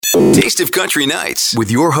Taste of Country Nights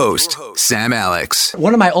with your host, Sam Alex.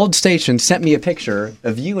 One of my old stations sent me a picture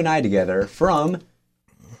of you and I together from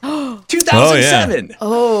 2007.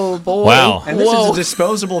 Oh boy! Wow. And this is a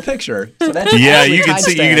disposable picture. So that's Yeah, actually you can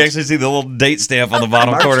timestamped. actually see the little date stamp on the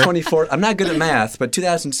bottom March corner. 24th. I'm not good at math, but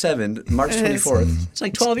 2007, March 24th. It's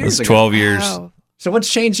like 12 years It's ago. 12 years. Wow. So what's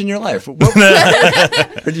changed in your life? Do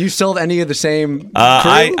you still have any of the same crew,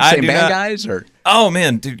 I same do band not. guys? Or Oh,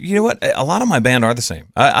 man. Dude, you know what? A lot of my band are the same.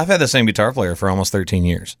 I've had the same guitar player for almost 13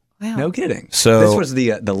 years. Wow. no kidding. So- this was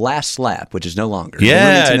the last slap, which is no longer. The Yeah,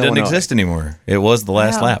 Wilmington, it doesn't Illinois. exist anymore. It was the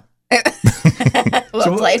last Wow. lap.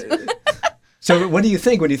 Well played. So what do you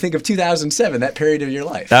think when you think of 2007, that period of your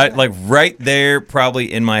life? Like right there,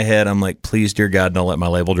 probably in my head, I'm like, please, dear God, don't let my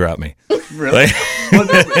label drop me. Really? Like-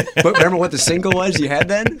 But remember what the single was you had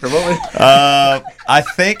then? Or what was, I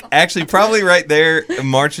think actually probably right there,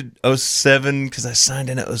 March of 07, because I signed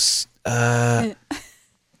in. I'm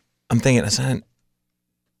thinking I signed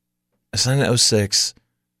in 06,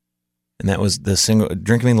 and that was the single.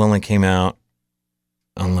 Drink Me Lonely came out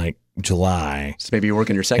on like July, so maybe you're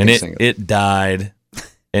working your second and single. it died.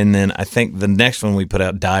 And then I think the next one we put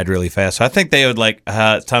out died really fast. So I think they would like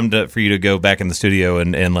it's time for you to go back in the studio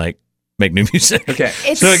and like make new music. Okay.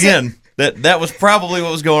 So again, that was probably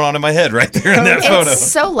what was going on in my head right there in that photo.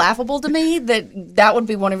 It's so laughable to me that would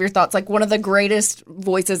be one of your thoughts. Like one of the greatest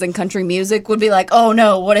voices in country music would be like, "Oh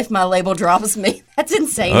no, what if my label drops me?" That's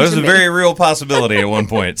insane. It was to a me. very real possibility at one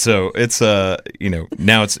point. So it's now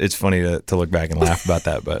it's funny to look back and laugh about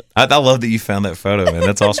that. But I love that you found that photo, man.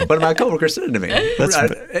 That's awesome. One of my coworkers sent it to me.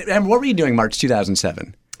 And what were you doing March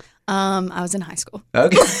 2007? I was in high school.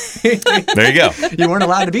 Okay. There you go. You weren't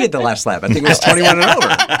allowed to be at the last lap. I think it was 21 and over.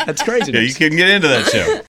 That's crazy. Yeah, you couldn't get into that show.